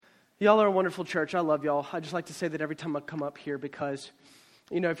Y'all are a wonderful church. I love y'all. I just like to say that every time I come up here because,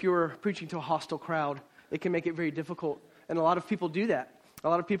 if you were preaching to a hostile crowd, it can make it very difficult. And a lot of people do that. A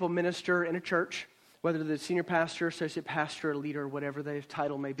lot of people minister in a church, whether they're the senior pastor, associate pastor, leader, whatever their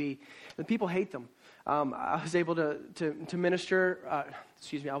title may be. And people hate them. I was able to minister,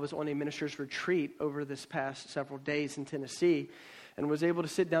 I was on a minister's retreat over this past several days in Tennessee and was able to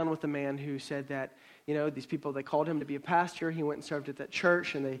sit down with a man who said that, these people, they called him to be a pastor. He went and served at that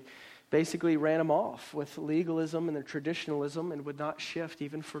church, and they basically ran him off with legalism and their traditionalism and would not shift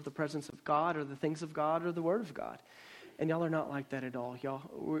even for the presence of God or the things of God or the Word of God. And y'all are not like that at all.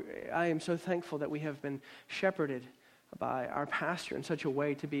 I am so thankful that we have been shepherded by our pastor in such a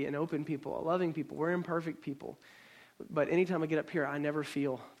way to be an open people, a loving people. We're imperfect people. But anytime I get up here, I never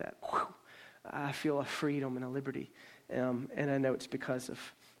feel that. I feel a freedom and a liberty. And I know it's because of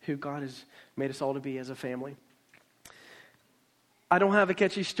who God has made us all to be as a family. I don't have a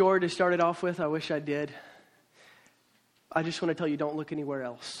catchy story to start it off with. I wish I did. I just want to tell you, don't look anywhere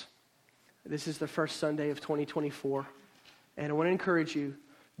else. This is the first Sunday of 2024. And I want to encourage you,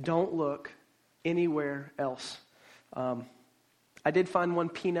 don't look anywhere else. I did find one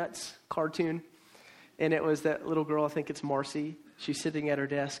Peanuts cartoon, and it was that little girl, I think it's Marcy. She's sitting at her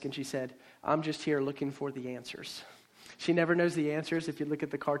desk, and she said, "I'm just here looking for the answers." She never knows the answers. If you look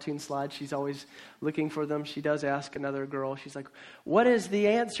at the cartoon slide, she's always looking for them. She does ask another girl. She's like, "What is the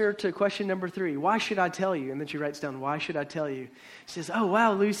answer to question number 3? Why should I tell you?" And then she writes down, "Why should I tell you?" She says, "Oh,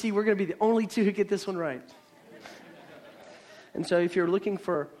 wow, Lucy, we're going to be the only two who get this one right." And so if you're looking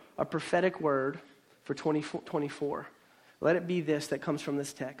for a prophetic word for 2024, let it be this that comes from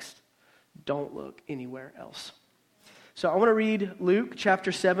this text. Don't look anywhere else. So I want to read Luke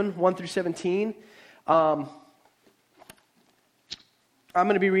chapter 7, 1 through 17. I'm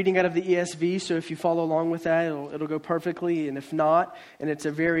going to be reading out of the ESV, so if you follow along with that, it'll go perfectly. And if not, and it's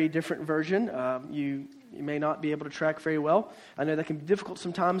a very different version, you may not be able to track very well. I know that can be difficult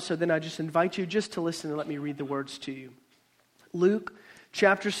sometimes, so then I just invite you just to listen and let me read the words to you. Luke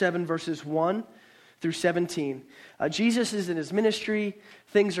chapter 7, verses 1 through 17. Jesus is in his ministry.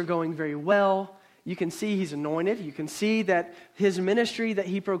 Things are going very well. You can see he's anointed. You can see that his ministry that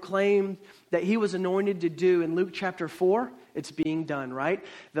he proclaimed that he was anointed to do in Luke chapter 4, it's being done, right?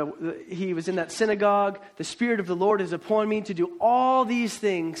 He was in that synagogue. The Spirit of the Lord is upon me to do all these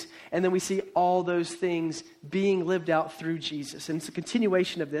things. And then we see all those things being lived out through Jesus. And it's a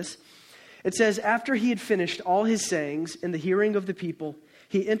continuation of this. It says, after he had finished all his sayings in the hearing of the people,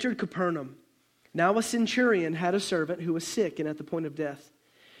 he entered Capernaum. Now a centurion had a servant who was sick and at the point of death,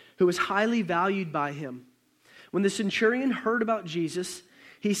 who was highly valued by him. When the centurion heard about Jesus,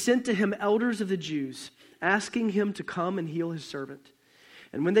 he sent to him elders of the Jews, asking him to come and heal his servant.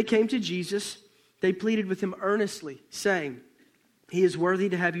 And when they came to Jesus, they pleaded with him earnestly, saying, "He is worthy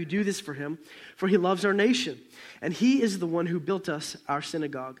to have you do this for him, for he loves our nation. And he is the one who built us our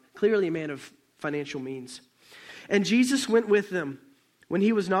synagogue." Clearly a man of financial means. And Jesus went with them. When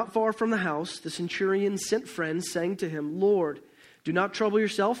he was not far from the house, the centurion sent friends, saying to him, "Lord, do not trouble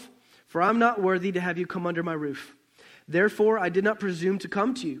yourself, for I am not worthy to have you come under my roof. Therefore I did not presume to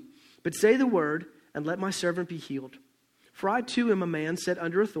come to you, but say the word, and let my servant be healed. For I too am a man set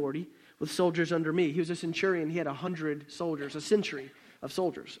under authority, with soldiers under me." He was a centurion. He had 100 soldiers, a century of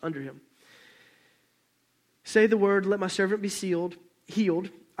soldiers under him. "Say the word, let my servant be healed.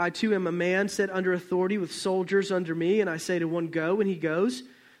 I too am a man set under authority with soldiers under me. And I say to one, go, and he goes.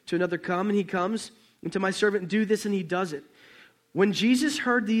 To another, come, and he comes. And to my servant, do this, and he does it." When Jesus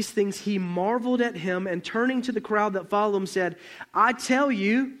heard these things, he marveled at him, and turning to the crowd that followed him, said, "I tell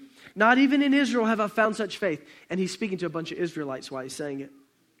you, not even in Israel have I found such faith." And he's speaking to a bunch of Israelites while he's saying it.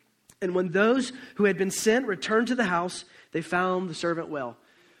 And when those who had been sent returned to the house, they found the servant well.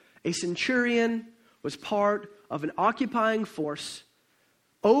 A centurion was part of an occupying force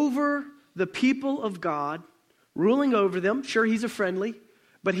over the people of God, ruling over them. Sure, he's a friendly,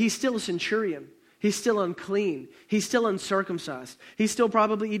 but he's still a centurion. He's still unclean. He's still uncircumcised. He still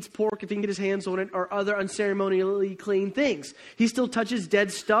probably eats pork if he can get his hands on it, or other unceremonially clean things. He still touches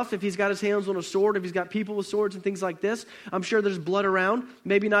dead stuff if he's got his hands on a sword, if he's got people with swords and things like this. I'm sure there's blood around,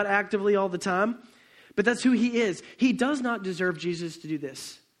 maybe not actively all the time, but that's who he is. He does not deserve Jesus to do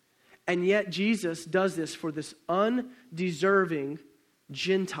this. And yet Jesus does this for this undeserving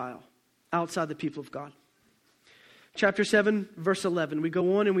Gentile outside the people of God. Chapter 7, verse 11. We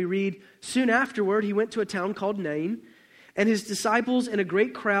go on and we read, "Soon afterward, he went to a town called Nain, and his disciples and a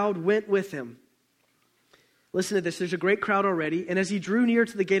great crowd went with him." Listen to this. There's a great crowd already. "And as he drew near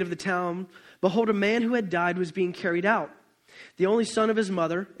to the gate of the town, behold, a man who had died was being carried out, the only son of his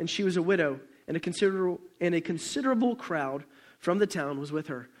mother, and she was a widow, and a considerable crowd from the town was with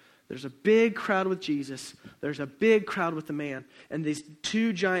her." There's a big crowd with Jesus. There's a big crowd with the man. And these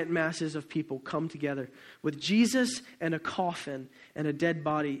two giant masses of people come together with Jesus and a coffin and a dead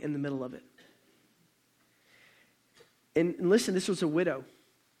body in the middle of it. And listen, this was a widow.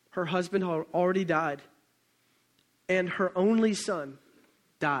 Her husband had already died. And her only son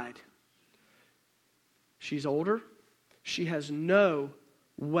died. She's older. She has no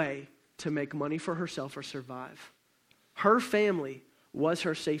way to make money for herself or survive. Her family was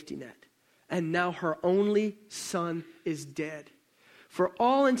her safety net. And now her only son is dead. For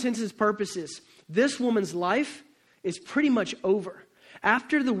all intents and purposes, this woman's life is pretty much over.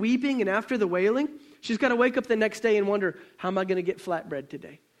 After the weeping and after the wailing, she's got to wake up the next day and wonder, how am I going to get flatbread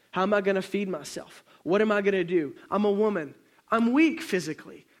today? How am I going to feed myself? What am I going to do? I'm a woman. I'm weak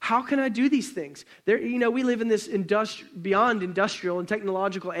physically. How can I do these things? We live in this beyond industrial and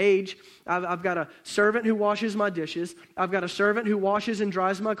technological age. I've got a servant who washes my dishes. I've got a servant who washes and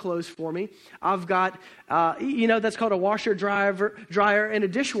dries my clothes for me. I've got, that's called a washer, dryer, and a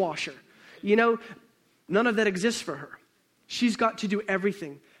dishwasher. None of that exists for her. She's got to do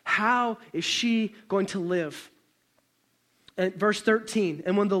everything. How is she going to live? And verse 13,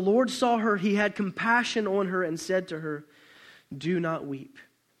 and when the Lord saw her, he had compassion on her and said to her, do not weep.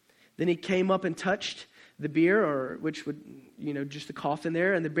 Then he came up and touched the bier, which would, just the coffin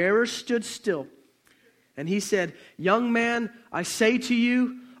there, and the bearer stood still. And he said, young man, I say to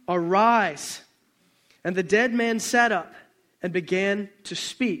you, arise. And the dead man sat up and began to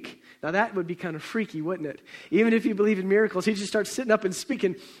speak. Now that would be kind of freaky, wouldn't it? Even if you believe in miracles, he just starts sitting up and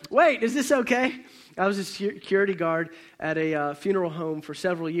speaking. Wait, is this okay? I was a security guard at a funeral home for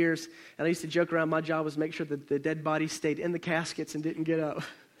several years, and I used to joke around. My job was to make sure that the dead bodies stayed in the caskets and didn't get up.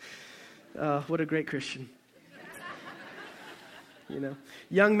 What a great Christian.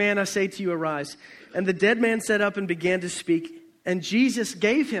 Young man, I say to you, arise. And the dead man sat up and began to speak, and Jesus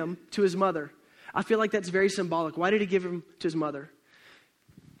gave him to his mother. I feel like that's very symbolic. Why did he give him to his mother?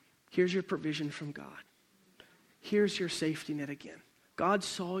 Here's your provision from God. Here's your safety net again. God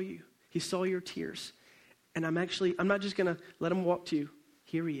saw you. He saw your tears. And I'm not just going to let him walk to you.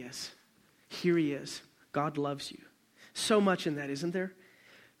 Here he is. Here he is. God loves you. So much in that, isn't there?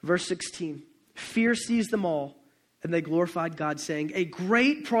 Verse 16. Fear seized them all, and they glorified God, saying, a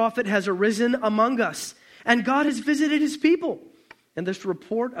great prophet has arisen among us, and God has visited his people. And this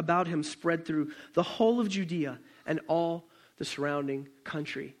report about him spread through the whole of Judea and all the surrounding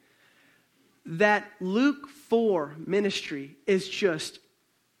country. That Luke 4 ministry is just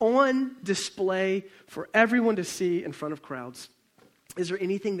on display for everyone to see in front of crowds. Is there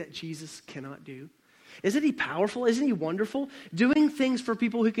anything that Jesus cannot do? Isn't he powerful? Isn't he wonderful? Doing things for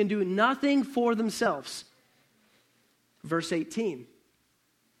people who can do nothing for themselves. Verse 18.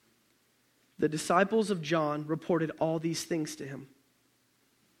 The disciples of John reported all these things to him.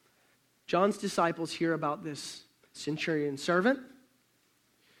 John's disciples hear about this centurion servant.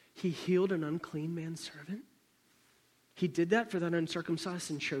 He healed an unclean man's servant. He did that for that uncircumcised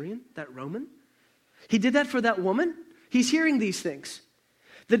centurion, that Roman. He did that for that woman. He's hearing these things.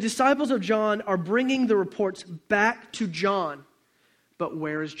 The disciples of John are bringing the reports back to John. But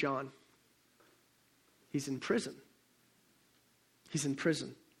where is John? He's in prison. He's in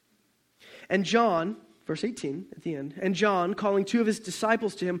prison. And John, verse 18 at the end, and John, calling two of his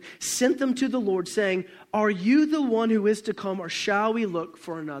disciples to him, sent them to the Lord, saying, are you the one who is to come, or shall we look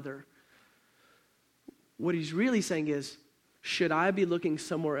for another? What he's really saying is, should I be looking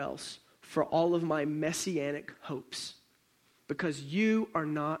somewhere else for all of my messianic hopes? Because you are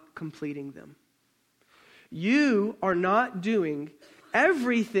not completing them. You are not doing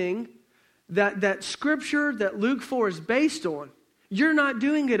everything that scripture that Luke 4 is based on. You're not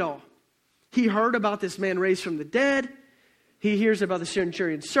doing it all. He heard about this man raised from the dead. He hears about the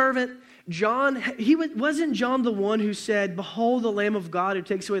centurion's servant. Wasn't John the one who said, behold the Lamb of God who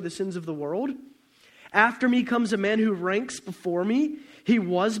takes away the sins of the world? After me comes a man who ranks before me. He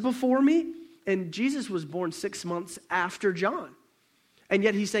was before me. And Jesus was born 6 months after John. And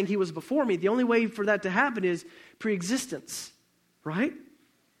yet he's saying he was before me. The only way for that to happen is pre-existence, right?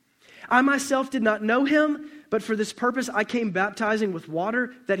 I myself did not know him, but for this purpose I came baptizing with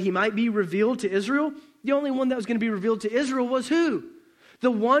water that he might be revealed to Israel. The only one that was going to be revealed to Israel was who?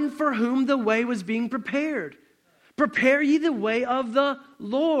 The one for whom the way was being prepared. Prepare ye the way of the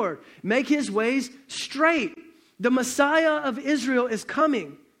Lord. Make his ways straight. The Messiah of Israel is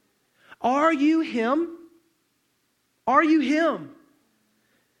coming. Are you him? Are you him?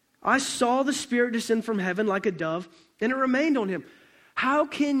 I saw the Spirit descend from heaven like a dove, and it remained on him. How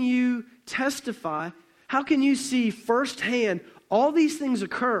can you testify? How can you see firsthand all these things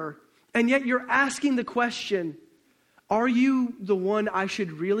occur, and yet you're asking the question, Are you the one I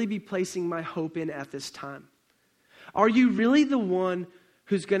should really be placing my hope in at this time? Are you really the one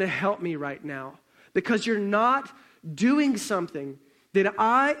who's going to help me right now? Because you're not doing something that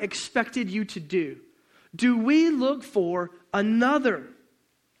I expected you to do. Do we look for another?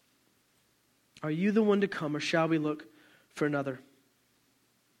 Are you the one to come, or shall we look for another?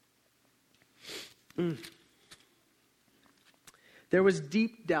 There was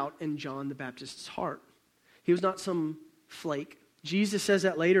deep doubt in John the Baptist's heart. He was not some flake. Jesus says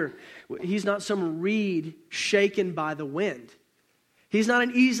that later. He's not some reed shaken by the wind. He's not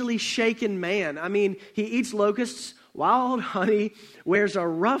an easily shaken man. I mean, he eats locusts, wild honey, wears a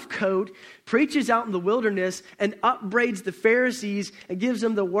rough coat, preaches out in the wilderness, and upbraids the Pharisees and gives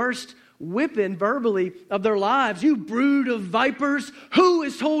them the worst whipping verbally of their lives. You brood of vipers, who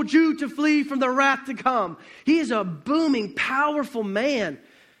has told you to flee from the wrath to come? He is a booming, powerful man,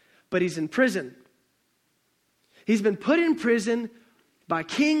 but he's in prison. He's been put in prison by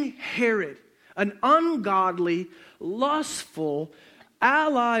King Herod, an ungodly, lustful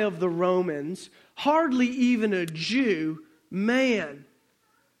ally of the Romans, hardly even a Jew man.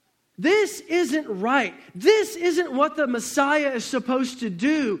 This isn't right. This isn't what the Messiah is supposed to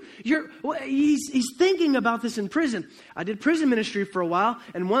do. He's thinking about this in prison. I did prison ministry for a while,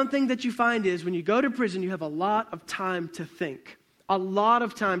 and one thing that you find is when you go to prison, you have a lot of time to think. A lot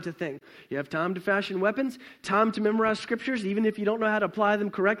of time to think. You have time to fashion weapons, time to memorize scriptures. Even if you don't know how to apply them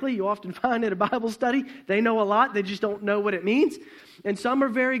correctly, you often find at a Bible study, they know a lot, they just don't know what it means. And some are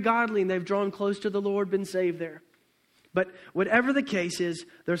very godly and they've drawn close to the Lord, been saved there. But whatever the case is,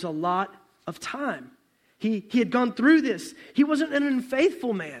 there's a lot of time. He had gone through this. He wasn't an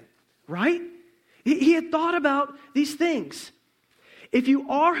unfaithful man, right? He had thought about these things. If you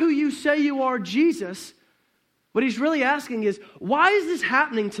are who you say you are, Jesus, what he's really asking is, why is this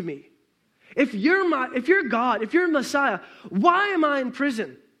happening to me? If you're God, if you're Messiah, why am I in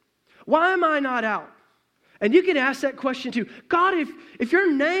prison? Why am I not out? And you can ask that question too. God, if your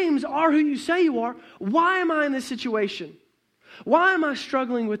names are who you say you are, why am I in this situation? Why am I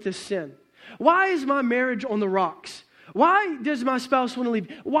struggling with this sin? Why is my marriage on the rocks? Why does my spouse want to leave?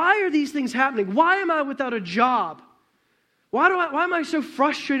 Why are these things happening? Why am I without a job? Why am I so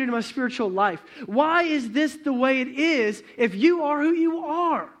frustrated in my spiritual life? Why is this the way it is if you are who you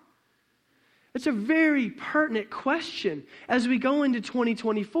are? It's a very pertinent question as we go into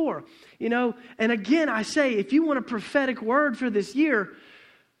 2024. And again, I say, if you want a prophetic word for this year,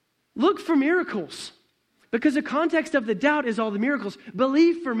 look for miracles. Because the context of the doubt is all the miracles.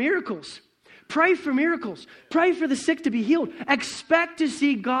 Believe for miracles. Pray for miracles. Pray for the sick to be healed. Expect to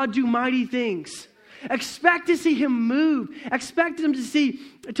see God do mighty things. Expect to see Him move. Expect Him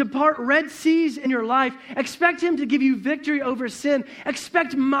to part Red Seas in your life. Expect Him to give you victory over sin.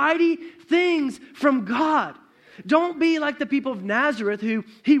 Expect mighty things from God. Don't be like the people of Nazareth who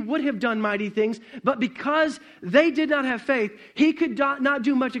He would have done mighty things, but because they did not have faith, He could not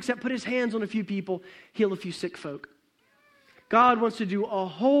do much except put His hands on a few people, heal a few sick folk. God wants to do a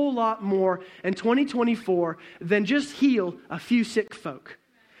whole lot more in 2024 than just heal a few sick folk.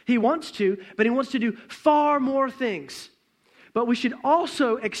 He wants to, but He wants to do far more things. But we should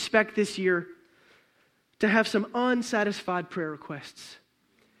also expect this year to have some unsatisfied prayer requests.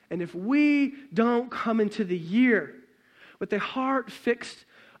 And if we don't come into the year with a heart fixed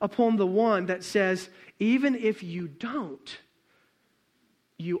upon the one that says, even if you don't,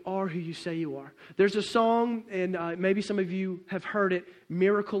 you are who you say you are. There's a song, and maybe some of you have heard it,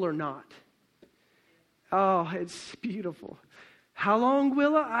 Miracle or Not. Oh, it's beautiful. How long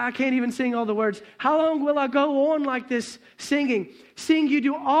will I can't even sing all the words. How long will I go on like this singing? Seeing you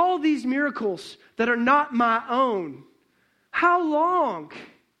do all these miracles that are not my own. How long?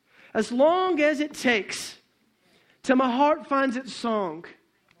 As long as it takes till my heart finds its song.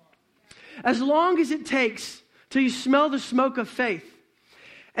 As long as it takes till you smell the smoke of faith.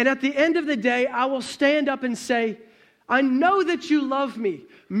 And at the end of the day, I will stand up and say, I know that you love me.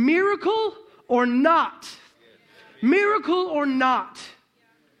 Miracle or not. Miracle or not.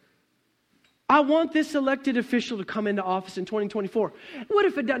 I want this elected official to come into office in 2024. What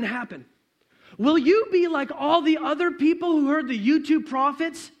if it doesn't happen? Will you be like all the other people who heard the YouTube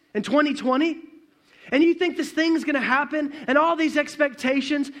prophets in 2020? And you think this thing's going to happen and all these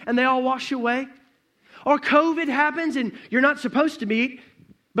expectations and they all wash away? Or COVID happens and you're not supposed to meet,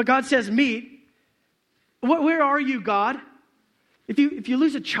 but God says meet. Where are you, God? If you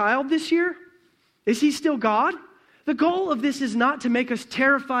lose a child this year, is He still God? The goal of this is not to make us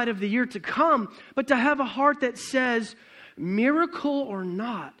terrified of the year to come, but to have a heart that says, miracle or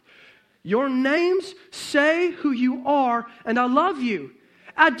not, your names say who you are, and I love you.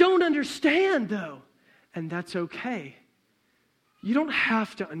 I don't understand, though, and that's okay. You don't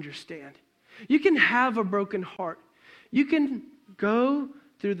have to understand. You can have a broken heart. You can go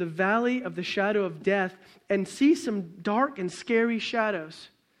through the valley of the shadow of death and see some dark and scary shadows.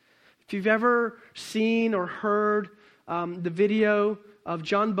 If you've ever seen or heard the video of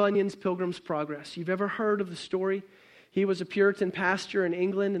John Bunyan's Pilgrim's Progress, you've ever heard of the story? He was a Puritan pastor in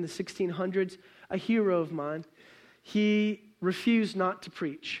England in the 1600s, a hero of mine. He refused not to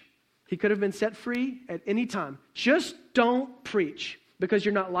preach. He could have been set free at any time. Just don't preach, because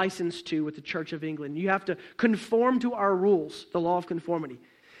you're not licensed to with the Church of England. You have to conform to our rules, the law of conformity.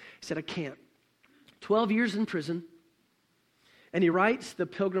 He said, I can't. 12 years in prison, and he writes the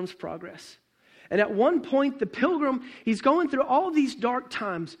Pilgrim's Progress. And at one point, the pilgrim, he's going through all these dark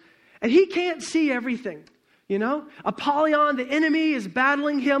times, and he can't see everything. You know, Apollyon, the enemy, is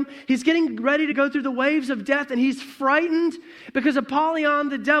battling him. He's getting ready to go through the waves of death, and he's frightened because Apollyon,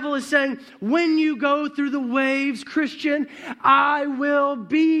 the devil, is saying, when you go through the waves, Christian, I will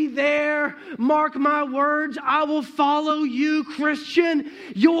be there. Mark my words. I will follow you, Christian.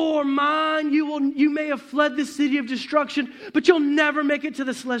 You're mine. You may have fled the city of destruction, but you'll never make it to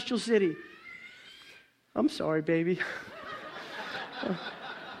the celestial city. I'm sorry, baby.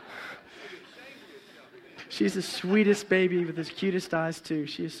 She's the sweetest baby with the cutest eyes too.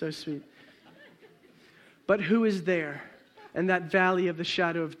 She is so sweet. But who is there in that valley of the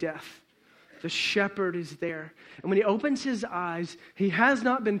shadow of death? The shepherd is there. And when he opens his eyes, he has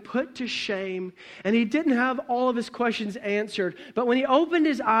not been put to shame, and he didn't have all of his questions answered. But when he opened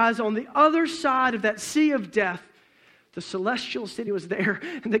his eyes on the other side of that sea of death, the celestial city was there,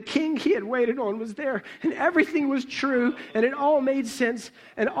 and the king he had waited on was there, and everything was true, and it all made sense,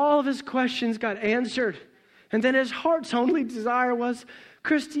 and all of his questions got answered. And then his heart's only desire was,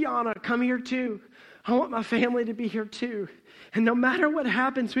 Christiana, come here too. I want my family to be here too. And no matter what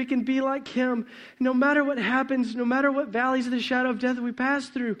happens, we can be like him. No matter what happens, no matter what valleys of the shadow of death we pass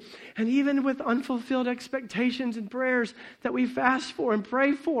through, and even with unfulfilled expectations and prayers that we fast for and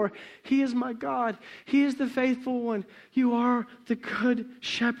pray for, he is my God. He is the faithful one. You are the good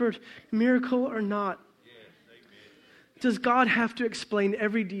shepherd, miracle or not. Yes, does God have to explain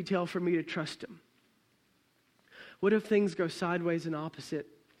every detail for me to trust him? What if things go sideways and opposite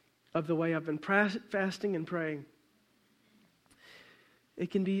of the way I've been fasting and praying? It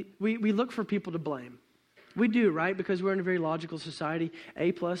can be, we look for people to blame. We do, right? Because we're in a very logical society.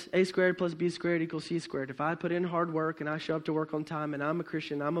 A squared plus B squared equals C squared. If I put in hard work and I show up to work on time and I'm a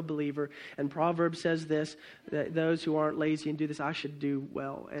Christian, I'm a believer, and Proverbs says this, that those who aren't lazy and do this, I should do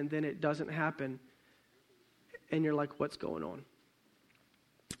well. And then it doesn't happen. And you're like, what's going on?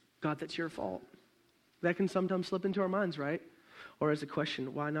 God, that's your fault. That can sometimes slip into our minds, right? Or as a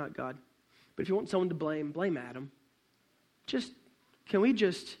question, why not God? But if you want someone to blame Adam. Can we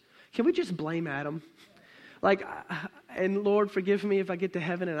just blame Adam? Like, and Lord, forgive me if I get to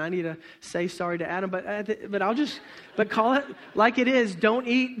heaven and I need to say sorry to Adam, but call it like it is. Don't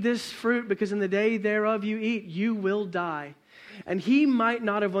eat this fruit, because in the day thereof you eat, you will die. And he might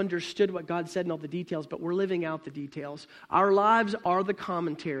not have understood what God said in all the details, but we're living out the details. Our lives are the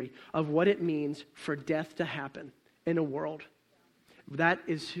commentary of what it means for death to happen in a world. That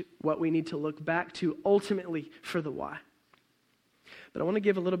is what we need to look back to ultimately for the why. But I want to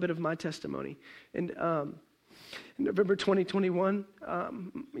give a little bit of my testimony. And in November 2021,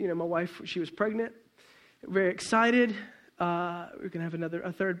 my wife, she was pregnant, very excited. We're going to have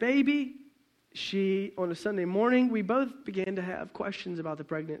a third baby. On a Sunday morning, we both began to have questions about the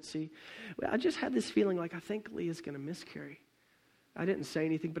pregnancy. I just had this feeling like, I think Leah's going to miscarry. I didn't say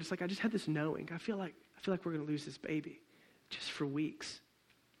anything, but it's like I just had this knowing. I feel like we're going to lose this baby just for weeks.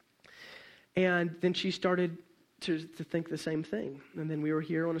 And then she started to think the same thing. And then we were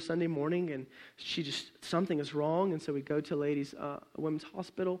here on a Sunday morning, and something is wrong. And so we go to a women's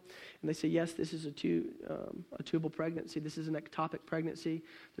hospital, and they say, yes, this is a tubal pregnancy. This is an ectopic pregnancy.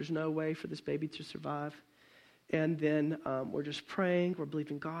 There's no way for this baby to survive. And then we're just praying. We're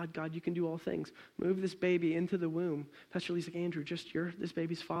believing God, you can do all things. Move this baby into the womb. Pastor Lee's like, Andrew, you're this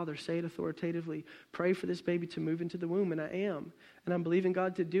baby's father. Say it authoritatively. Pray for this baby to move into the womb. And I am. And I'm believing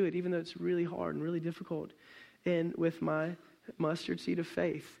God to do it, even though it's really hard and really difficult. And with my mustard seed of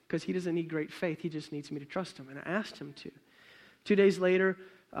faith, because he doesn't need great faith. He just needs me to trust him. And I asked him to. 2 days later,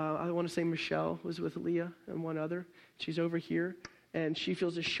 I want to say Michelle was with Leah and one other. She's over here, and she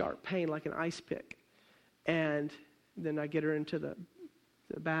feels a sharp pain like an ice pick. And then I get her into the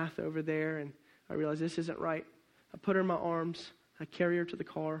bath over there, and I realize this isn't right. I put her in my arms. I carry her to the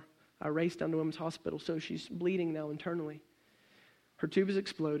car. I race down to women's hospital. So she's bleeding now internally. Her tube has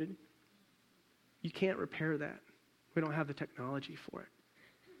exploded. You can't repair that. We don't have the technology for it.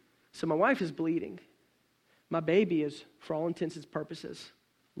 So my wife is bleeding. My baby is, for all intents and purposes,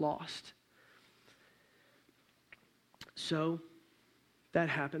 lost. So that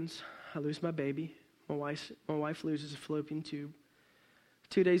happens. I lose my baby. My wife loses a fallopian tube.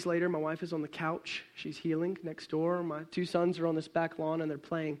 2 days later, my wife is on the couch. She's healing next door. My 2 sons are on this back lawn and they're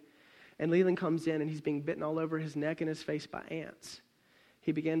playing. And Leland comes in and he's being bitten all over his neck and his face by ants.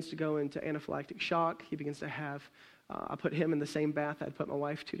 He begins to go into anaphylactic shock. He begins to have, I put him in the same bath I'd put my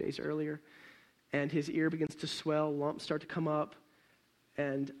wife 2 days earlier. And his ear begins to swell, lumps start to come up.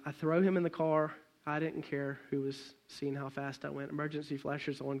 And I throw him in the car. I didn't care who was seeing how fast I went. Emergency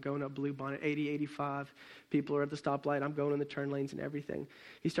flashers on, going up Blue Bonnet, 80, 85. People are at the stoplight. I'm going in the turn lanes and everything.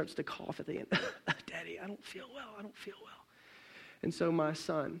 He starts to cough at the end. Daddy, I don't feel well. I don't feel well. And so my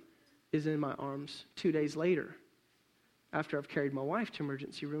son is in my arms 2 days later. After I've carried my wife to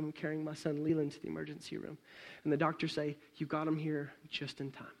emergency room, I'm carrying my son Leland to the emergency room. And the doctors say, you got him here just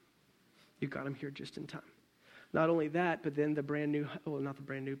in time. You got him here just in time. Not only that, but then the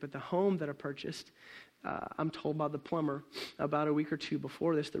the home that I purchased, I'm told by the plumber about a week or two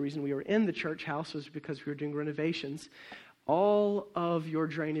before this, the reason we were in the church house was because we were doing renovations. All of your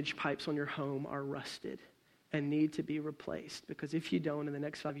drainage pipes on your home are rusted and need to be replaced, because if you don't, in the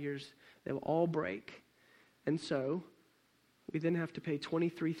next 5 years, they will all break. And so we then have to pay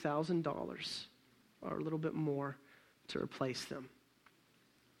 $23,000 or a little bit more to replace them.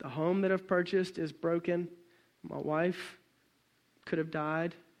 The home that I've purchased is broken. My wife could have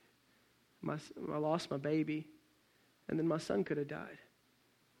died. I lost my baby. And then my son could have died.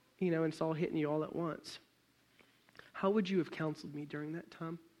 And it's all hitting you all at once. How would you have counseled me during that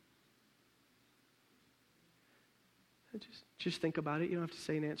time? Just think about it. You don't have to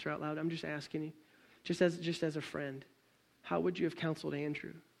say an answer out loud. I'm just asking you. Just as a friend. How would you have counseled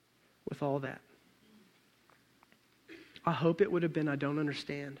Andrew with all that? I hope it would have been, I don't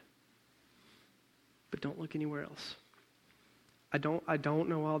understand. But don't look anywhere else. I don't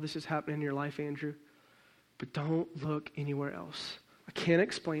know all this is happening in your life, Andrew, but don't look anywhere else. I can't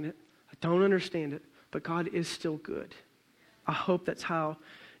explain it. I don't understand it, but God is still good. I hope that's how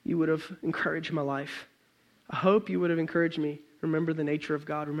you would have encouraged my life. I hope you would have encouraged me. Remember the nature of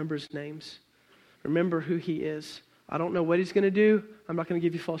God. Remember his names. Remember who he is. I don't know what he's going to do. I'm not going to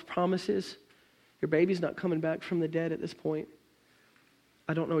give you false promises. Your baby's not coming back from the dead at this point.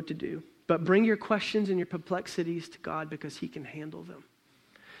 I don't know what to do. But bring your questions and your perplexities to God, because he can handle them.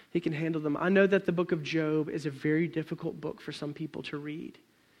 He can handle them. I know that the book of Job is a very difficult book for some people to read.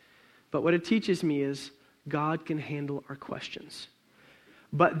 But what it teaches me is God can handle our questions.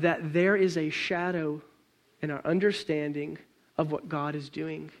 But that there is a shadow in our understanding of what God is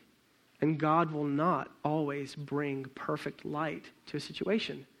doing. And God will not always bring perfect light to a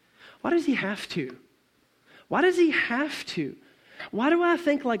situation. Why does he have to? Why does he have to? Why do I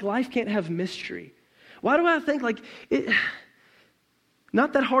think like life can't have mystery? Why do I think like it?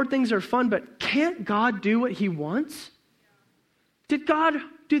 Not that hard things are fun, but can't God do what he wants? Did God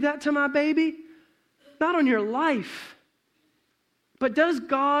do that to my baby? Not on your life. But does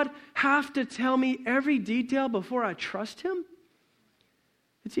God have to tell me every detail before I trust him?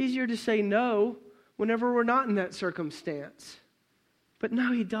 It's easier to say no whenever we're not in that circumstance. But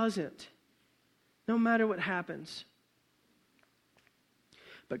no, he doesn't. No matter what happens.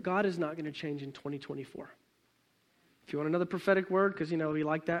 But God is not going to change in 2024. If you want another prophetic word, because we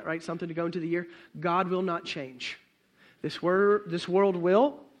like that, right? Something to go into the year. God will not change. This world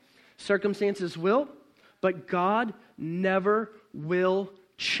will, circumstances will, but God never will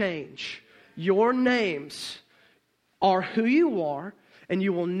change. Your names are who you are, and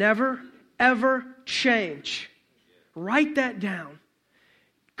you will never, ever change. Write that down.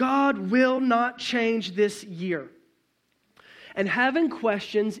 God will not change this year. And having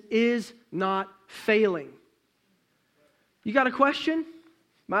questions is not failing. You got a question?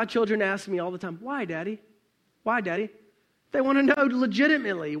 My children ask me all the time, why, Daddy? Why, Daddy? They want to know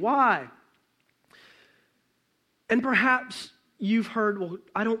legitimately, why? And perhaps you've heard, well,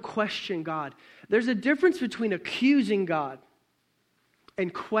 I don't question God. There's a difference between accusing God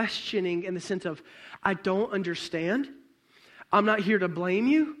and questioning in the sense of, I don't understand. I'm not here to blame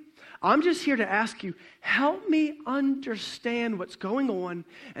you. I'm just here to ask you, help me understand what's going on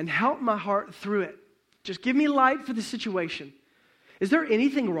and help my heart through it. Just give me light for the situation. Is there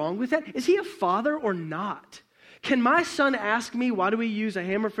anything wrong with that? Is he a father or not? Can my son ask me, why do we use a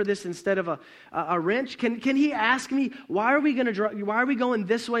hammer for this instead of a wrench? Can he ask me, why are we going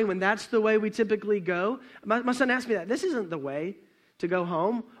this way when that's the way we typically go? My son asked me that. This isn't the way to go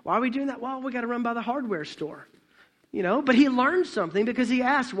home. Why are we doing that? Well, we got to run by the hardware store. But he learned something because he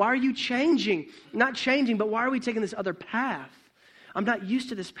asked, why are you changing? Not changing, but why are we taking this other path? I'm not used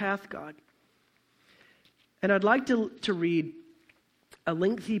to this path, God. And I'd like to read a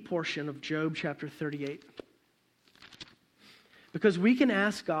lengthy portion of Job chapter 38. Because we can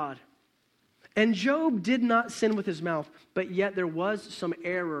ask God. And Job did not sin with his mouth, but yet there was some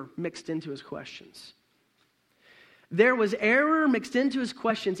error mixed into his questions. There was error mixed into his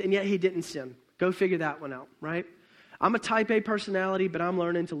questions, and yet he didn't sin. Go figure that one out, right? I'm a type A personality, but I'm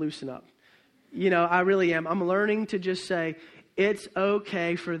learning to loosen up. I really am. I'm learning to just say, it's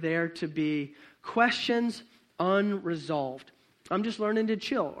okay for there to be questions unresolved. I'm just learning to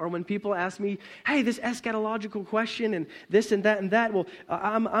chill. Or when people ask me, hey, this eschatological question and this and that. Well,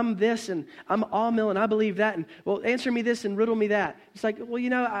 I'm this and I'm Amil and I believe that. And well, answer me this and riddle me that. It's like, well,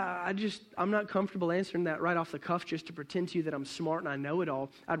 I'm not comfortable answering that right off the cuff just to pretend to you that I'm smart and I know it all.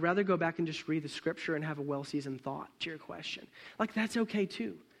 I'd rather go back and just read the scripture and have a well-seasoned thought to your question. Like, that's okay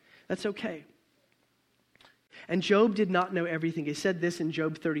too. That's okay. And Job did not know everything. He said this in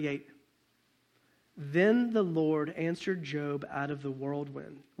Job 38. Then the Lord answered Job out of the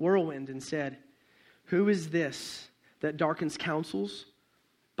whirlwind and said, who is this that darkens counsels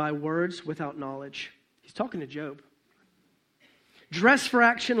by words without knowledge? He's talking to Job. Dress for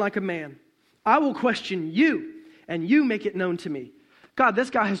action like a man. I will question you, and you make it known to me. God, this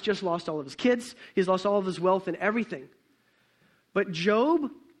guy has just lost all of his kids. He's lost all of his wealth and everything. But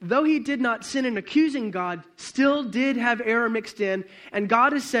Job, though he did not sin in accusing God, still did have error mixed in. And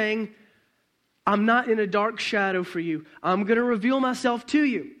God is saying, I'm not in a dark shadow for you. I'm going to reveal myself to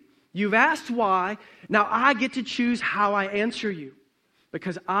you. You've asked why. Now I get to choose how I answer you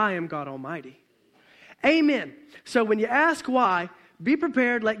because I am God Almighty. Amen. So when you ask why, be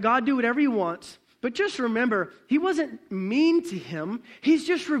prepared. Let God do whatever he wants. But just remember, he wasn't mean to him. He's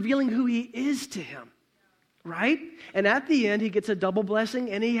just revealing who he is to him. Right? And at the end, he gets a double blessing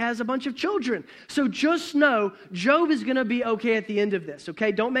and he has a bunch of children. So just know, Job is going to be okay at the end of this,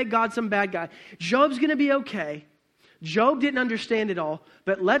 okay? Don't make God some bad guy. Job's going to be okay. Job didn't understand it all,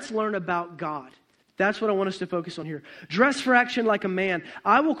 but let's learn about God. That's what I want us to focus on here. Dress for action like a man.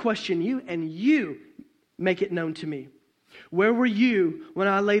 I will question you and you make it known to me. Where were you when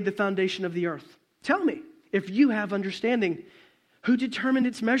I laid the foundation of the earth? Tell me if you have understanding. Who determined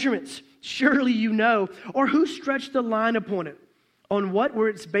its measurements? Surely you know. Or who stretched the line upon it? On what were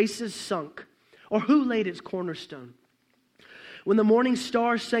its bases sunk? Or who laid its cornerstone? When the morning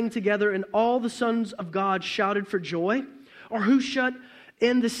stars sang together and all the sons of God shouted for joy? Or who shut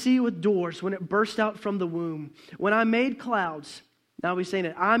in the sea with doors when it burst out from the womb? When I made clouds, now he's saying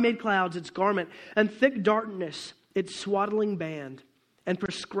it, I made clouds its garment, and thick darkness its swaddling band, and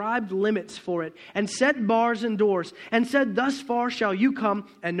prescribed limits for it, and set bars and doors, and said, thus far shall you come,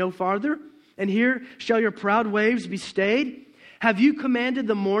 and no farther, and here shall your proud waves be stayed. Have you commanded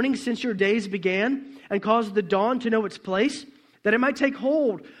the morning since your days began, and caused the dawn to know its place, that it might take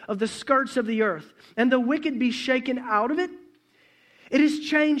hold of the skirts of the earth, and the wicked be shaken out of it? It is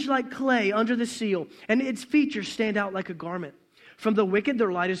changed like clay under the seal, and its features stand out like a garment. From the wicked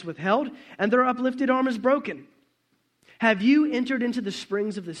their light is withheld, and their uplifted arm is broken. Have you entered into the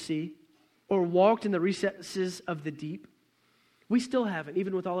springs of the sea or walked in the recesses of the deep? We still haven't,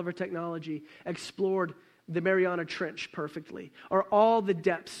 even with all of our technology, explored the Mariana Trench perfectly or all the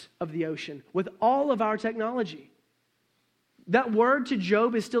depths of the ocean with all of our technology. That word to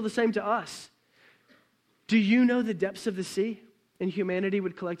Job is still the same to us. Do you know the depths of the sea? And humanity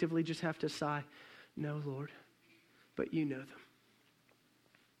would collectively just have to sigh, no, Lord, but you know them.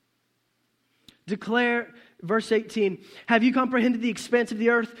 Declare, verse 18, have you comprehended the expanse of the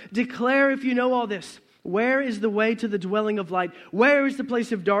earth? Declare if you know all this. Where is the way to the dwelling of light? Where is the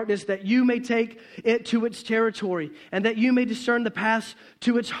place of darkness that you may take it to its territory and that you may discern the paths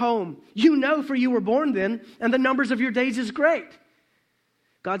to its home? You know, for you were born then, and the numbers of your days is great.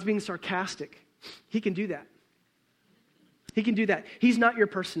 God's being sarcastic. He can do that. He can do that. He's not your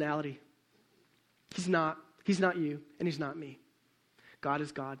personality. He's not. He's not you, and he's not me. God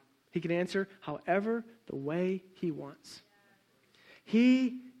is God. He can answer however the way he wants.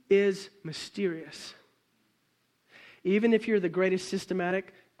 He is mysterious. Even if you're the greatest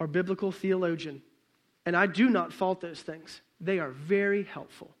systematic or biblical theologian, and I do not fault those things, they are very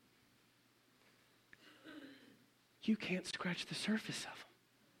helpful. You can't scratch the surface of them.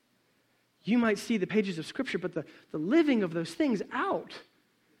 You might see the pages of Scripture, but the living of those things out,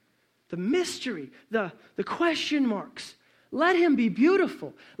 the mystery, the question marks, let him be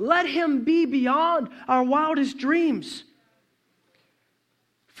beautiful. Let him be beyond our wildest dreams.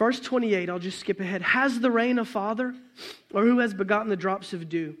 Verse 28, I'll just skip ahead. Has the rain a father? Or who has begotten the drops of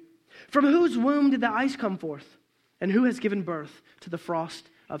dew? From whose womb did the ice come forth? And who has given birth to the frost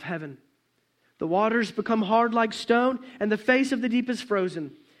of heaven? The waters become hard like stone, and the face of the deep is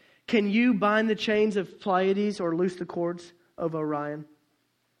frozen. Can you bind the chains of Pleiades or loose the cords of Orion?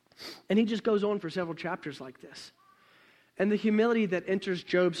 And he just goes on for several chapters like this. And the humility that enters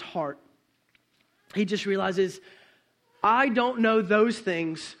Job's heart, he just realizes, I don't know those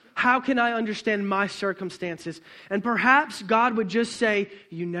things. How can I understand my circumstances? And perhaps God would just say,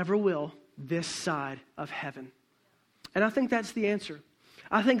 you never will this side of heaven. And I think that's the answer.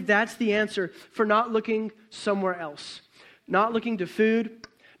 I think that's the answer for not looking somewhere else. Not looking to food,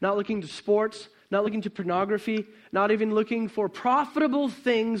 not looking to sports, not looking to pornography, not even looking for profitable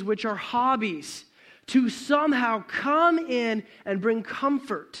things which are hobbies, to somehow come in and bring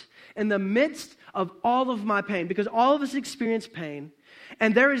comfort in the midst of all of my pain. Because all of us experience pain,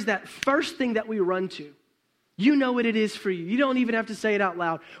 and there is that first thing that we run to. You know what it is for you. You don't even have to say it out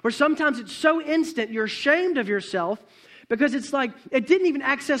loud. Or sometimes it's so instant, you're ashamed of yourself because it's like, it didn't even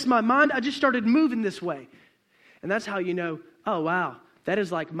access my mind. I just started moving this way. And that's how you know, oh, wow, that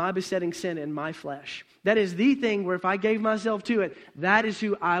is like my besetting sin in my flesh. That is the thing where if I gave myself to it, that is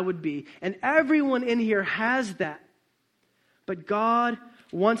who I would be. And everyone in here has that. But God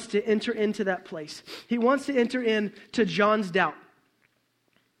wants to enter into that place. He wants to enter into John's doubt.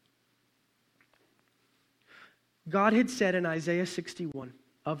 God had said in Isaiah 61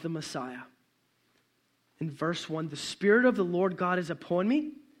 of the Messiah, in verse 1, the Spirit of the Lord God is upon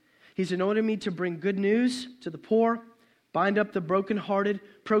me. He's anointed me to bring good news to the poor, bind up the brokenhearted,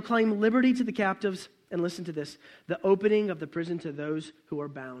 proclaim liberty to the captives, and listen to this, the opening of the prison to those who are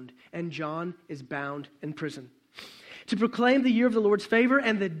bound. And John is bound in prison. To proclaim the year of the Lord's favor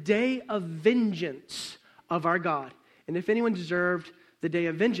and the day of vengeance of our God. And if anyone deserved the day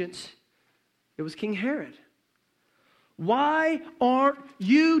of vengeance, it was King Herod. Why aren't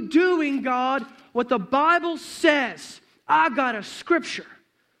you doing, God, what the Bible says? I got a scripture.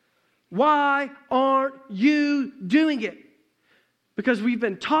 Why aren't you doing it? Because we've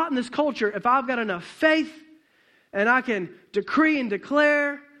been taught in this culture, if I've got enough faith and I can decree and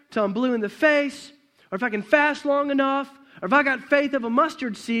declare till I'm blue in the face, or if I can fast long enough, or if I got faith of a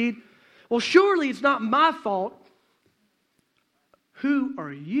mustard seed, well, surely it's not my fault. Who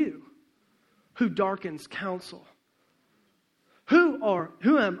are you who darkens counsel?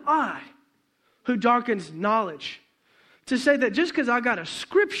 Who am I who darkens knowledge? To say that just because I got a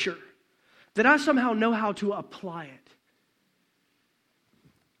scripture, that I somehow know how to apply it.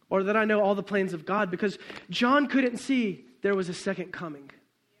 Or that I know all the plans of God, because John couldn't see there was a second coming.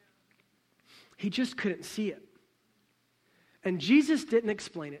 He just couldn't see it. And Jesus didn't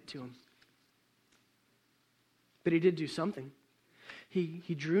explain it to him. But he did do something.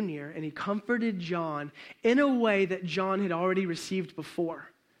 He drew near and he comforted John in a way that John had already received before.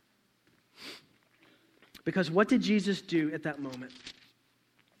 Because what did Jesus do at that moment?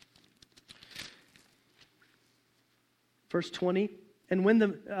 Verse 20, and when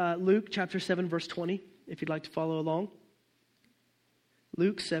Luke chapter 7, verse 20, if you'd like to follow along.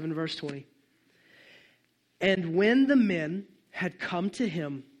 Luke 7, verse 20. And when the men had come to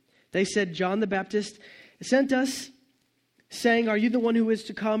him, they said, John the Baptist sent us, saying, are you the one who is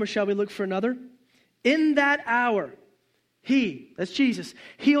to come, or shall we look for another? In that hour, he, that's Jesus,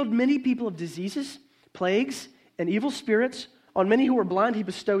 healed many people of diseases, plagues, and evil spirits. On many who were blind, he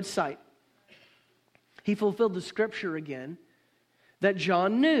bestowed sight. He fulfilled the scripture again that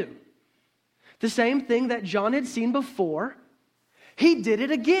John knew. The same thing that John had seen before, he did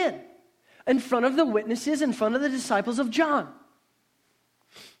it again in front of the witnesses, in front of the disciples of John.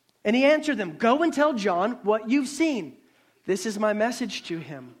 And he answered them, go and tell John what you've seen. This is my message to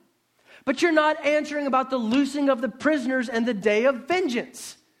him. But you're not answering about the loosing of the prisoners and the day of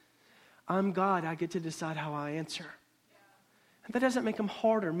vengeance. I'm God. I get to decide how I answer. And that doesn't make him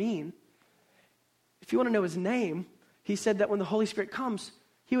hard or mean. If you want to know his name, he said that when the Holy Spirit comes,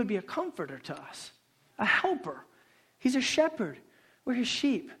 he would be a comforter to us, a helper. He's a shepherd. We're his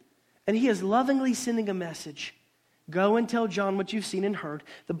sheep. And he is lovingly sending a message. Go and tell John what you've seen and heard.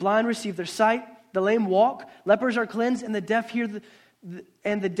 The blind receive their sight. The lame walk, lepers are cleansed, and the deaf hear,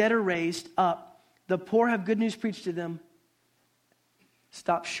 and the dead are raised up. The poor have good news preached to them.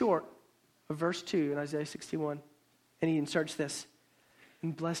 Stop short of verse 2 in Isaiah 61. And he inserts this.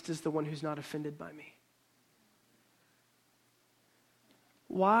 And blessed is the one who's not offended by me.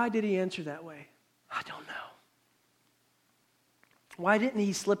 Why did he answer that way? I don't know. Why didn't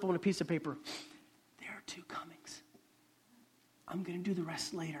he slip on a piece of paper? There are two comings. I'm going to do the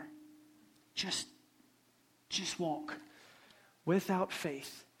rest later. Just walk. Without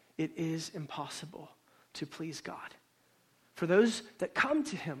faith, it is impossible to please God. For those that come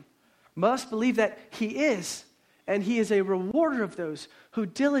to him must believe that he is, and he is a rewarder of those who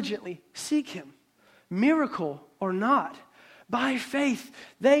diligently seek him. Miracle or not, By faith,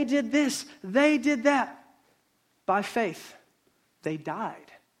 they did this, they did that. By faith, they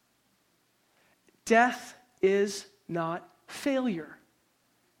died. Death is not failure.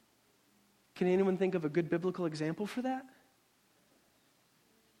 Can anyone think of a good biblical example for that?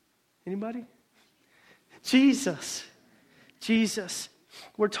 Anybody? Jesus.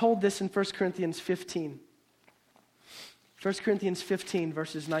 We're told this in 1 Corinthians 15. 1 Corinthians 15,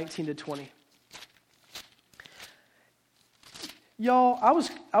 verses 19 to 20. Y'all, I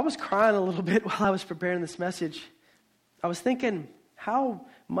was crying a little bit while I was preparing this message. I was thinking how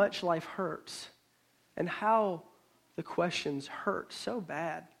much life hurts and how the questions hurt so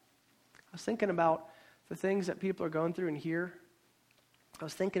bad. I was thinking about the things that people are going through in here. I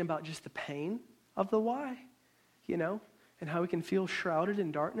was thinking about just the pain of the why, and how we can feel shrouded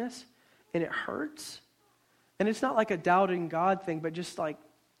in darkness, and it hurts. And it's not like a doubting God thing, but just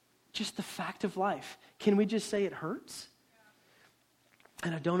the fact of life. Can we just say it hurts?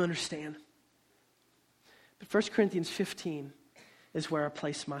 And I don't understand. But 1 Corinthians 15 is where I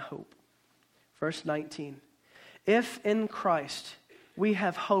place my hope. Verse 19. If in Christ we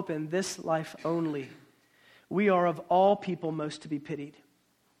have hope in this life only, we are of all people most to be pitied.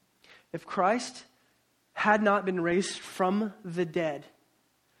 If Christ had not been raised from the dead,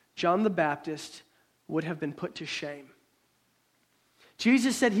 John the Baptist would have been put to shame.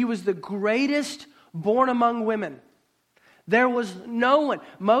 Jesus said he was the greatest born among women. There was no one.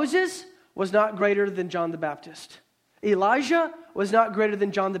 Moses was not greater than John the Baptist. Elijah was not greater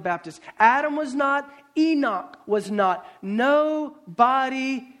than John the Baptist. Adam was not. Enoch was not.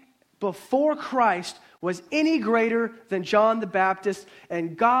 Nobody before Christ was any greater than John the Baptist,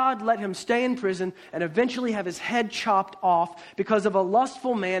 and God let him stay in prison and eventually have his head chopped off because of a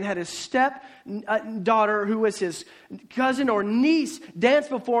lustful man had his stepdaughter, who was his cousin or niece, dance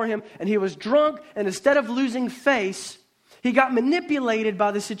before him, and he was drunk, and instead of losing face, he got manipulated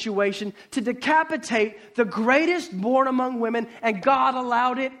by the situation to decapitate the greatest born among women, and God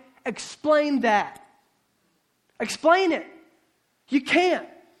allowed it. Explain that. Explain it. You can't.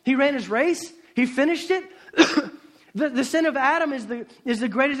 He ran his race. He finished it. The sin of Adam is the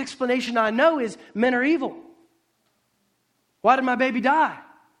greatest explanation I know is men are evil. Why did my baby die?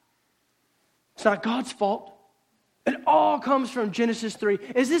 It's not God's fault. It all comes from Genesis 3.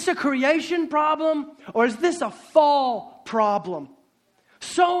 Is this a creation problem or is this a fall problem?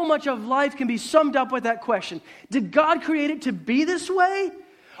 So much of life can be summed up with that question. Did God create it to be this way?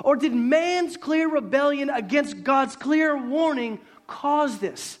 Or did man's clear rebellion against God's clear warning cause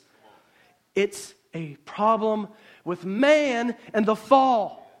this? It's a problem with man and the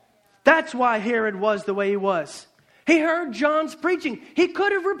fall. That's why Herod was the way he was. He heard John's preaching. He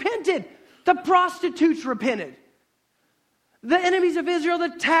could have repented. The prostitutes repented. The enemies of Israel, the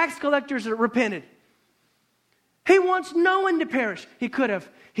tax collectors, repented. He wants no one to perish. He could have.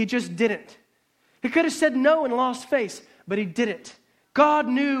 He just didn't. He could have said no and lost face, but he didn't. God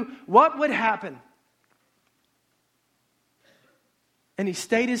knew what would happen. And he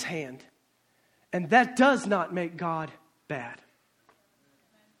stayed his hand. And that does not make God bad.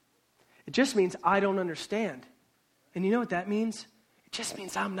 It just means I don't understand. And you know what that means? It just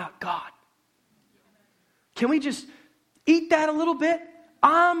means I'm not God. Can we just eat that a little bit?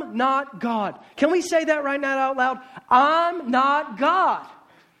 I'm not God. Can we say that right now out loud? I'm not God.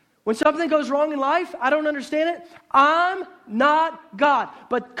 When something goes wrong in life, I don't understand it. I'm not God.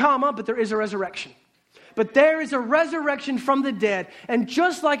 But there is a resurrection. But there is a resurrection from the dead. And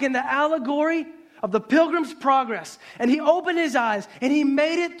just like in the allegory of the Pilgrim's Progress, and he opened his eyes and he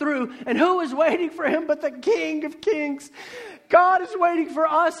made it through, and who was waiting for him but the King of Kings? God is waiting for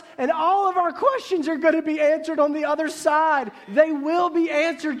us, and all of our questions are going to be answered on the other side. They will be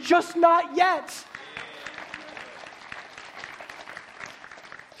answered, just not yet.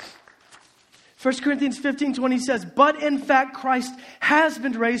 1 Corinthians 15:20 says, but in fact Christ has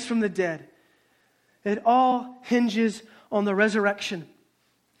been raised from the dead. It all hinges on the resurrection.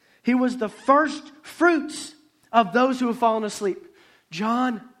 He was the first fruits of those who have fallen asleep.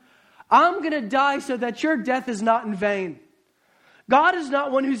 John, I'm going to die so that your death is not in vain. God is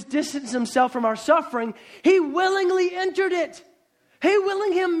not one who's distanced himself from our suffering. He willingly entered it. He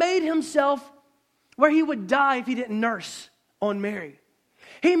willingly made himself where he would die if he didn't nurse on Mary.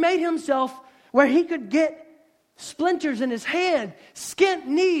 He made himself where he could get splinters in his hand, skint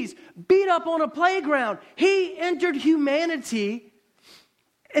knees, beat up on a playground. He entered humanity.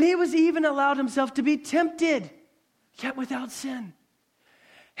 And he was even allowed himself to be tempted, yet without sin.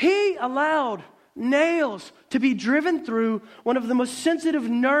 He allowed nails to be driven through one of the most sensitive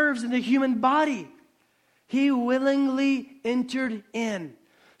nerves in the human body. He willingly entered in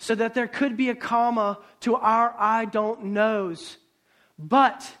so that there could be a comma to our I don't knows.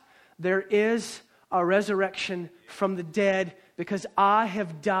 But there is a resurrection from the dead because I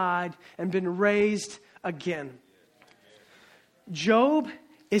have died and been raised again. Job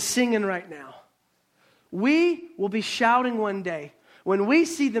is singing right now. We will be shouting one day when we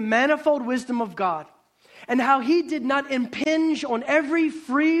see the manifold wisdom of God and how He did not impinge on every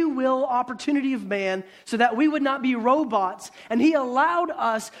free will opportunity of man so that we would not be robots. And He allowed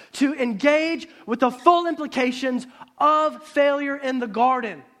us to engage with the full implications of failure in the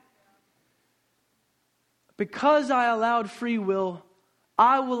garden. Because I allowed free will,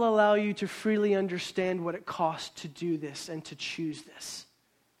 I will allow you to freely understand what it costs to do this and to choose this.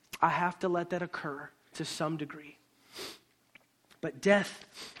 I have to let that occur to some degree. But death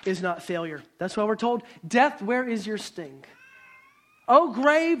is not failure. That's why we're told, death, where is your sting? Oh,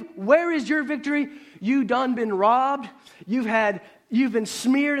 grave, where is your victory? You done been robbed. You've been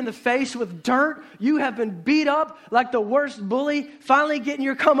smeared in the face with dirt. You have been beat up like the worst bully, finally getting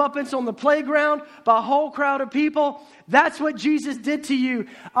your comeuppance on the playground by a whole crowd of people. That's what Jesus did to you.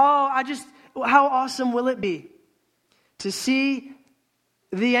 Oh, how awesome will it be to see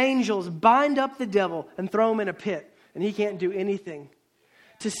the angels bind up the devil and throw him in a pit, and he can't do anything.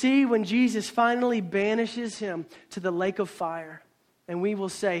 To see when Jesus finally banishes him to the lake of fire, and we will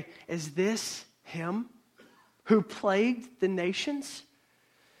say, is this him who plagued the nations?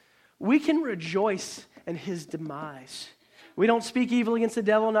 We can rejoice in his demise. We don't speak evil against the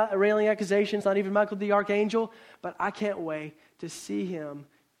devil, not railing accusations, not even Michael the archangel, but I can't wait to see him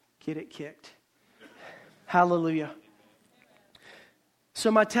get it kicked. Hallelujah. So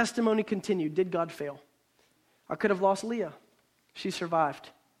my testimony continued. Did God fail? I could have lost Leah. She survived.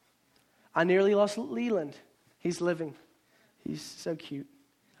 I nearly lost Leland. He's living. He's so cute.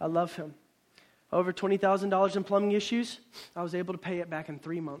 I love him. Over $20,000 in plumbing issues. I was able to pay it back in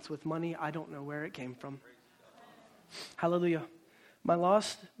 3 months with money I don't know where it came from. Hallelujah. My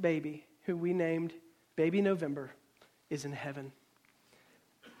lost baby, who we named Baby November, is in heaven.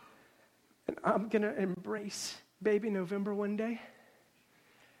 And I'm going to embrace Baby November one day.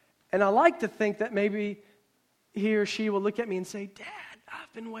 And I like to think that maybe he or she will look at me and say, Dad,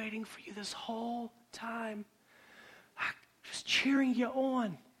 I've been waiting for you this whole time. I'm just cheering you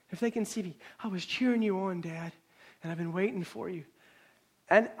on. If they can see me, I was cheering you on, Dad, and I've been waiting for you.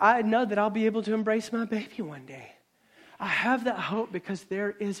 And I know that I'll be able to embrace my baby one day. I have that hope because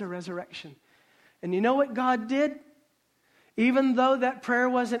there is a resurrection. And you know what God did? Even though that prayer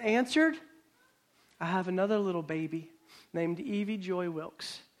wasn't answered, I have another little baby named Evie Joy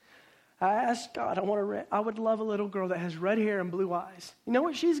Wilkes. I asked God, I would love a little girl that has red hair and blue eyes. You know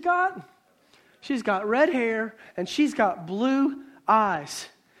what she's got? She's got red hair and she's got blue eyes.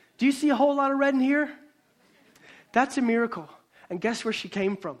 Do you see a whole lot of red in here? That's a miracle. And guess where she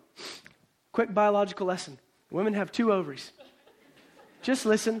came from? Quick biological lesson. Women have 2 ovaries. Just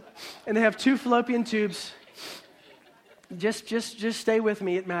listen. And they have 2 fallopian tubes. Just stay with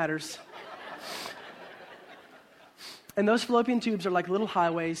me. It matters. And those fallopian tubes are like little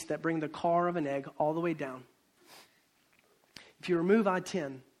highways that bring the car of an egg all the way down. If you remove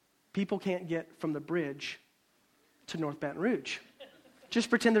I-10, people can't get from the bridge to North Baton Rouge. Just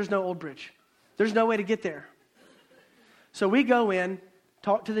pretend there's no old bridge. There's no way to get there. So we go in,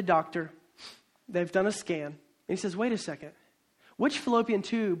 talk to the doctor. They've done a scan. And he says, wait a second. Which fallopian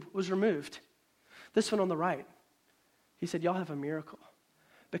tube was removed? This one on the right. He said, y'all have a miracle.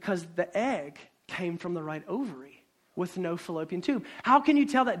 Because the egg came from the right ovary with no fallopian tube. How can you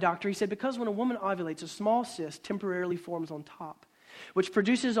tell that, doctor? He said, because when a woman ovulates, a small cyst temporarily forms on top, which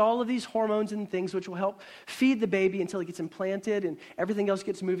produces all of these hormones and things which will help feed the baby until it gets implanted and everything else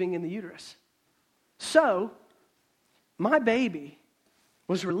gets moving in the uterus. So, my baby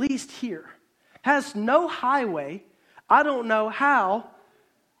was released here. Has no highway. I don't know how,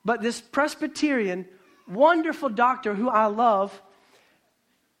 but this Presbyterian, wonderful doctor who I love,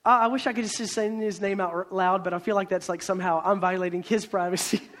 I wish I could just say his name out loud, but I feel like that's like somehow I'm violating his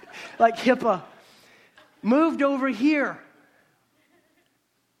privacy, like HIPAA. Moved over here.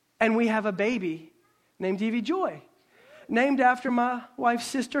 And we have a baby named Evie Joy, named after my wife's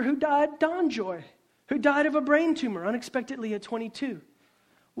sister who died, Dawn Joy, who died of a brain tumor unexpectedly at 22.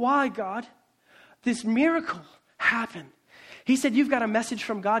 Why, God? This miracle happened. He said, you've got a message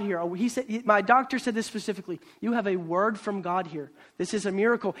from God here. He said, my doctor said this specifically. You have a word from God here. This is a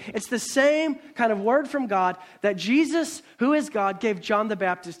miracle. It's the same kind of word from God that Jesus, who is God, gave John the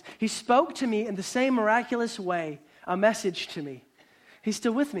Baptist. He spoke to me in the same miraculous way, a message to me. He's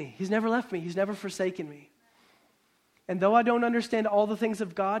still with me. He's never left me. He's never forsaken me. And though I don't understand all the things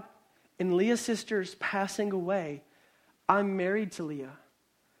of God, in Leah's sister's passing away, I'm married to Leah.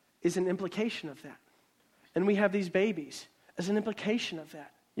 is an implication of that. And we have these babies as an implication of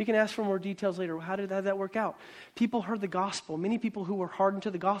that. You can ask for more details later. How did that work out? People heard the gospel. Many people who were hardened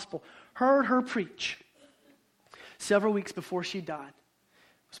to the gospel heard her preach several weeks before she died.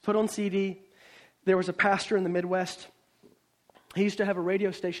 It was put on CD. There was a pastor in the Midwest. He used to have a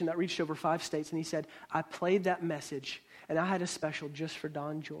radio station that reached over 5 states, and he said, I played that message, and I had a special just for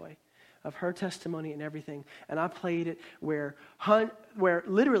Dawn Joy of her testimony and everything. And I played it where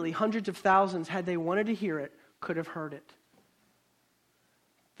literally hundreds of thousands, had they wanted to hear it, could have heard it.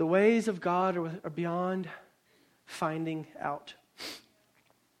 The ways of God are beyond finding out.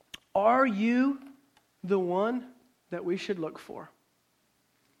 Are you the one that we should look for?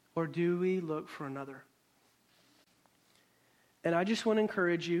 Or do we look for another? And I just want to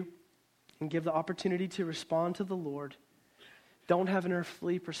encourage you and give the opportunity to respond to the Lord. Don't have an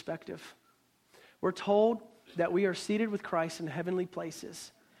earthly perspective. We're told that we are seated with Christ in heavenly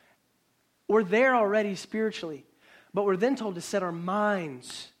places. We're there already spiritually, but we're then told to set our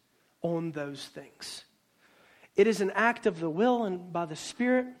minds on those things. It is an act of the will and by the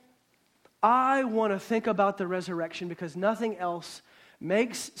Spirit. I want to think about the resurrection because nothing else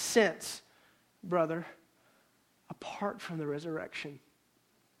makes sense, brother, apart from the resurrection.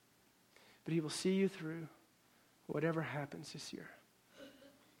 But He will see you through whatever happens this year.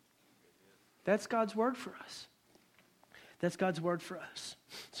 That's God's word for us. That's God's word for us.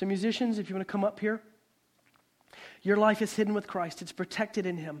 So musicians, if you want to come up here, your life is hidden with Christ. It's protected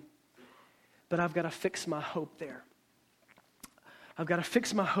in Him. But I've got to fix my hope there. I've got to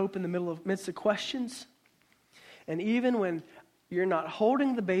fix my hope in the midst of questions. And even when you're not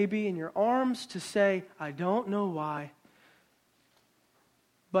holding the baby in your arms to say, I don't know why,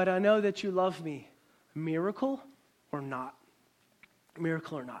 but I know that you love me. Miracle or not?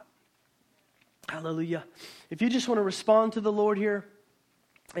 Miracle or not? Hallelujah. If you just want to respond to the Lord here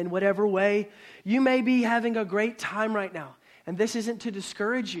in whatever way, you may be having a great time right now. And this isn't to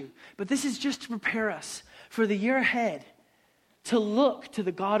discourage you, but this is just to prepare us for the year ahead, to look to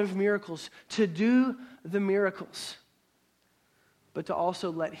the God of miracles, to do the miracles, but to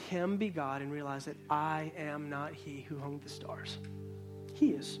also let Him be God and realize that I am not He who hung the stars. He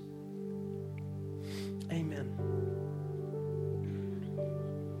is. Amen.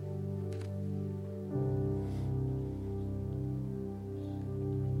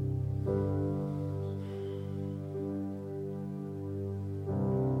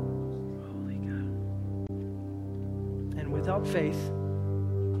 Without faith,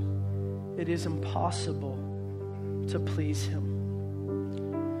 it is impossible to please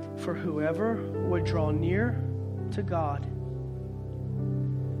Him. For whoever would draw near to God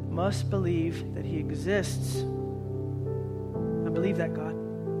must believe that He exists. I believe that, God,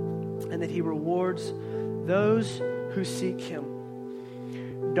 and that He rewards those who seek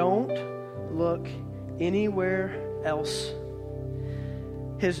Him. Don't look anywhere else.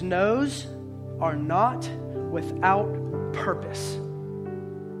 His no's are not without purpose,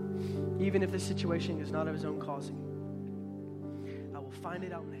 even if the situation is not of His own causing. I will find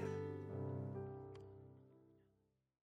it out in heaven.